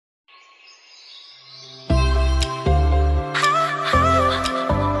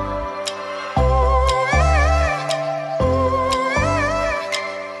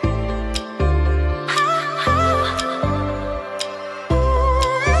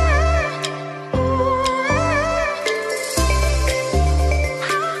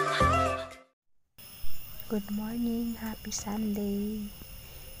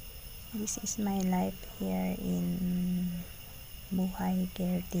This is my life here in Buhay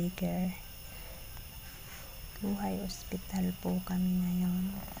Caretaker. Buhay Hospital po kami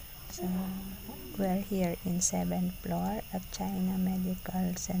ngayon. So, we're here in 7th floor at China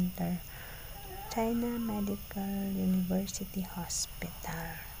Medical Center. China Medical University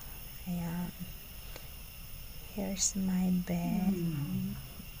Hospital. Ayan. Here's my bed.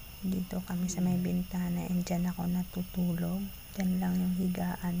 Dito kami sa may bintana and dyan ako natutulog. Dyan lang yung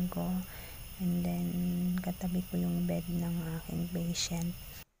higaan ko. And then, katabi ko yung bed ng aking patient.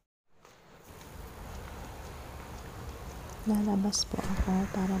 Lalabas po ako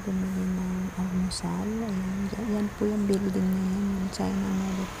para bumili ng almusal. Ayan, yan po yung building na yan, yung China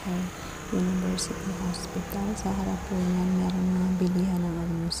Medical University Hospital. Sa harap po yan, meron mga bilihan ng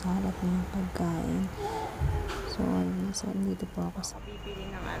almusal at mga pagkain. So dito po ako sa bibili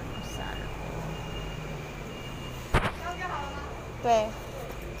ng almusal. 对，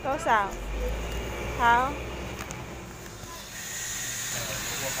多少？好。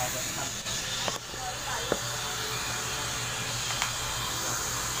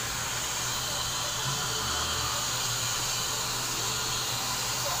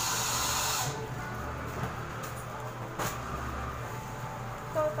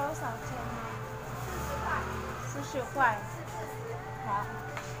多少钱呢？40块。好。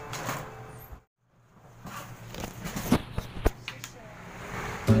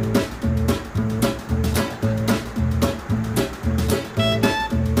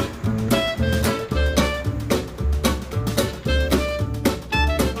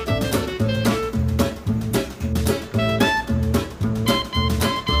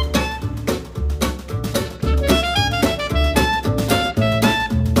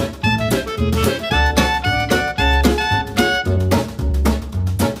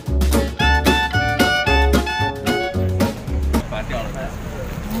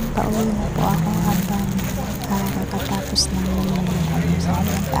Pauwi na po ako habang kakatapos ng almusal.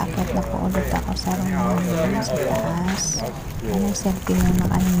 Nagpaakit na po ulit ako sa room sa taas. Selfie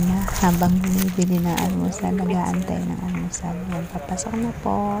muna kanina habang bumibili ng almusal. Nag-aantay ng almusal. Papasok na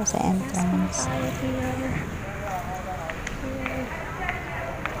po sa entrance.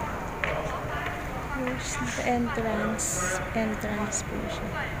 Here's the entrance. Entrance po siya.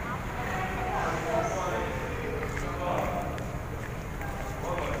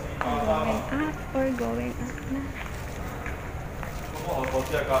 Going up or going up na.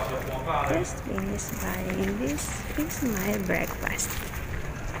 First thing is buying this is my breakfast.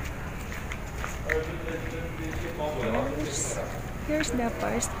 Here's the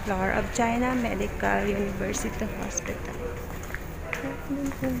first floor of China Medical University Hospital.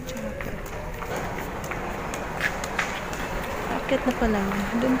 Doon po yung chapel. Bakit na pala?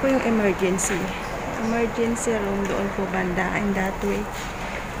 Doon po yung emergency room doon po banda, and that way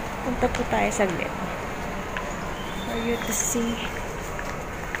punta po tayo saglit for you to see.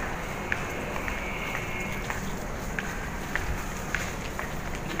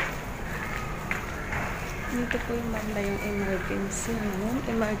 Dito po yung banda yung emergency room,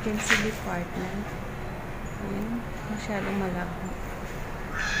 emergency department. Ayan, masyadong malabo.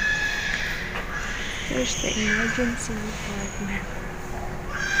 Here's the emergency department.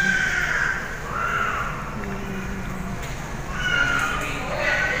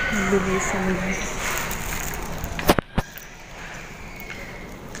 Bilisan mo.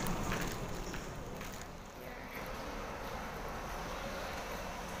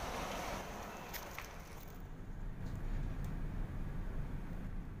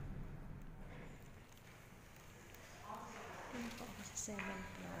 Dito po ako sa 7th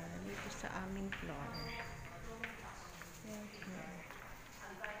floor. Dito sa aming floor.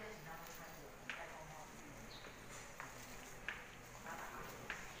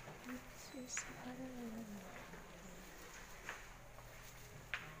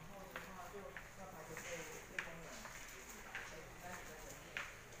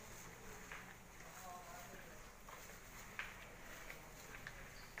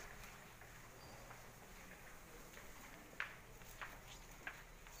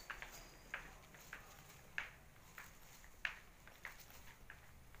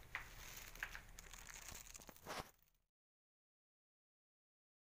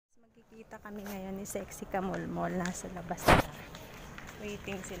 Magkikita kami ngayon ni Sexy Kamolmol. Nasa labas na.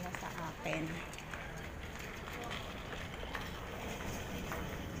 Waiting sila sa akin.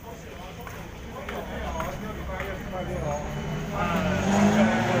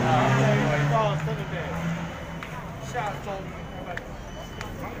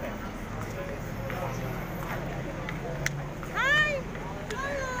 Hi!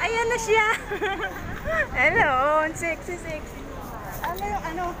 Ayan na siya! Hello! Sexy, sexy. Ano yung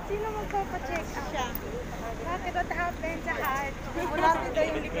ano? Sino magpapacheck up? Siya. Bakit what happened sa heart? Wala daw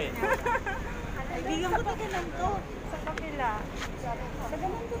yung likod niya. Kaibigan ko taga lang to. Sa kapila. Taga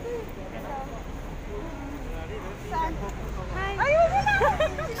lang to to. Saan? Hi! Ayun na!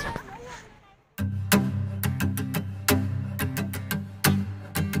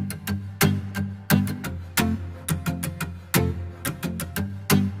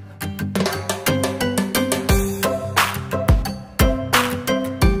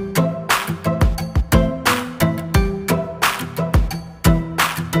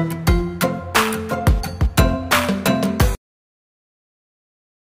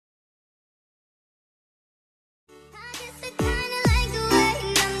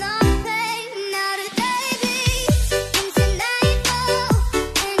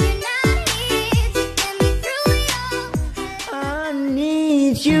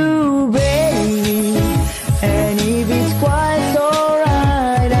 You, baby, and if it's quite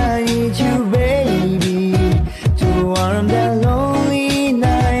alright, I need you, baby, to warm the lonely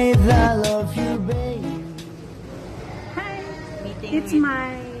night. I love you, baby. Hi! It's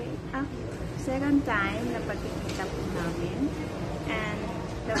my second time na pagkikita po namin. And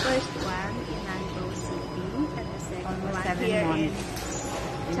the first one in Nango City and the second one here in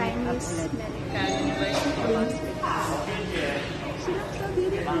Chinese Medical University Hospital. She looks so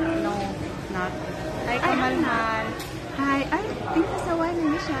beautiful. No, not. Hi, kamolmol. Hi. Ay, pinasaway na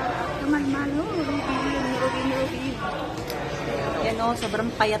niya siya. Kamolmol. Oh, Ruby. Yan o,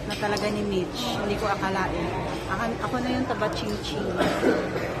 sobrang payat na talaga ni Mitch. Hindi ko akalain. Ako na yung taba ching-ching.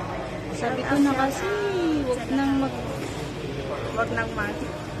 Sabi ko na kasi, wag nang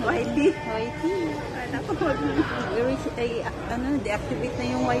Whitey. Whitey. Ako, wag nang. Deactivate na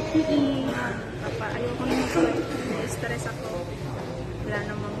yung Whitey. Ayoko na mag-Whitey. Stress ako. Wala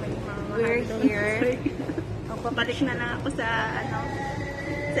namang may mga We're here. Balik na lang ako sa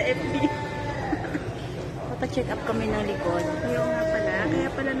FB. Papacheck up kami ng likod. Ayaw nga pala. Kaya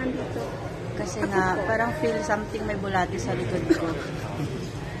pala nandito. Kasi nga, parang feel something may bulati sa likod ko.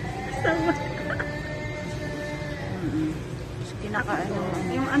 Sama.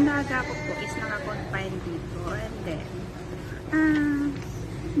 Yung andaga ko po is naka-confine dito. And then,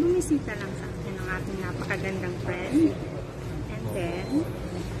 bumisita lang sa akin ng aking napakagandang friend. And then,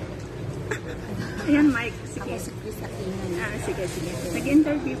 ayan, Mike. Sige. Sige.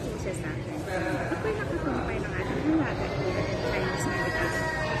 Nag-interview po siya sa akin. Ako'y nakakumpay ng ating alaga dito sa Chinese Medical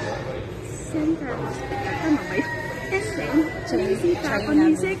Center Hospital. Tama ba yun? And then, bumisita ako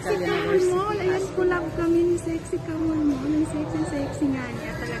ni Sexy Kamolmol. Ayan, collab kami ni Sexy Kamolmol. Ang sexy nga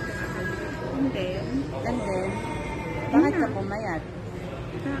niya. Talaga. And then, bakit ka pumayat?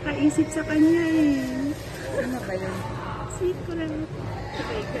 Nakakaisip sa kanya eh. Ano ba yun? Secret.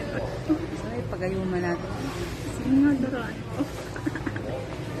 Ay, pagayuman natin. Sinadoran ko.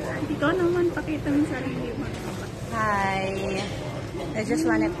 Ikaw naman, pakita mo sarili mo. Hi! I just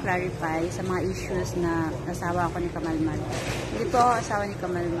want to clarify sa mga issues na asawa ko ni kamolmol. Hindi po ako asawa ni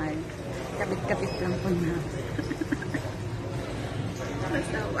kamolmol. Kapit-kapit lang po na.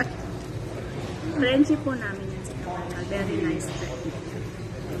 Asawa. Friendship po namin yan si kamolmol. Very nice friend.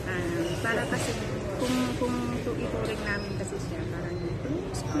 Para kasi, kung ituring namin kasi siya, parang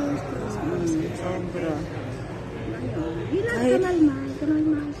close. Sobra. Hilang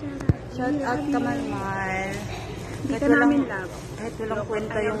kamolmol siya. Shout out kamolmol. Hindi ka namin love. Kahit walang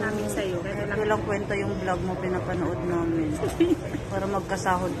kwenta yung vlog mo, pinapanood namin. Para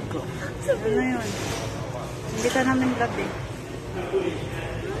magkasahod ko. Ano yun? Hindi ka namin love eh.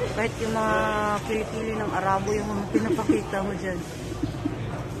 Kahit yung mga kilikili ng Arabo, yung mga pinapakita mo dyan.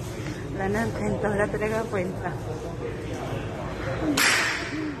 Wala na ang kwenta. Wala talaga ang kwenta.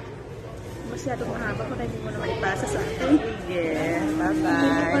 Masyadong mahaba ko na hindi mo naman ipasa sa akin. Yeah, bye-bye. Thank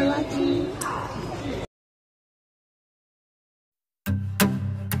you for watching.